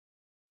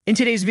In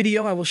today's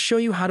video, I will show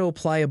you how to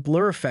apply a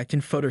blur effect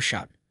in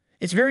Photoshop.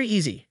 It's very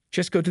easy.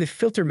 Just go to the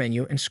Filter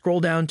menu and scroll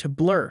down to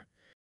Blur.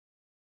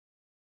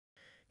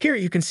 Here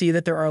you can see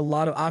that there are a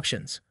lot of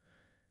options.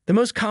 The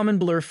most common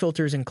blur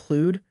filters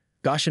include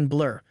Gaussian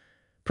blur,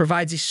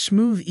 provides a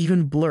smooth,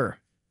 even blur.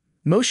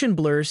 Motion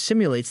blur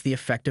simulates the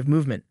effect of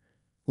movement.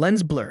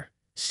 Lens blur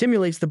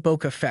simulates the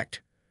bokeh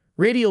effect.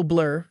 Radial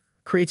blur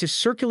creates a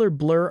circular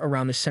blur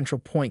around the central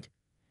point.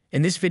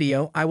 In this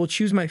video, I will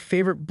choose my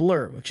favorite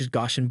blur, which is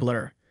Gaussian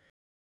blur.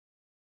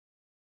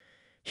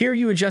 Here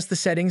you adjust the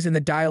settings in the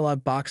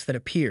dialog box that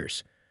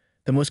appears.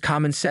 The most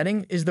common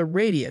setting is the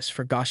radius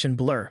for Gaussian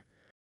blur.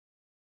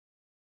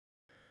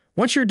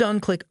 Once you're done,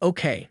 click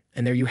OK,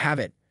 and there you have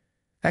it.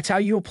 That's how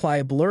you apply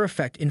a blur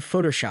effect in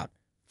Photoshop.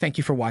 Thank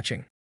you for watching.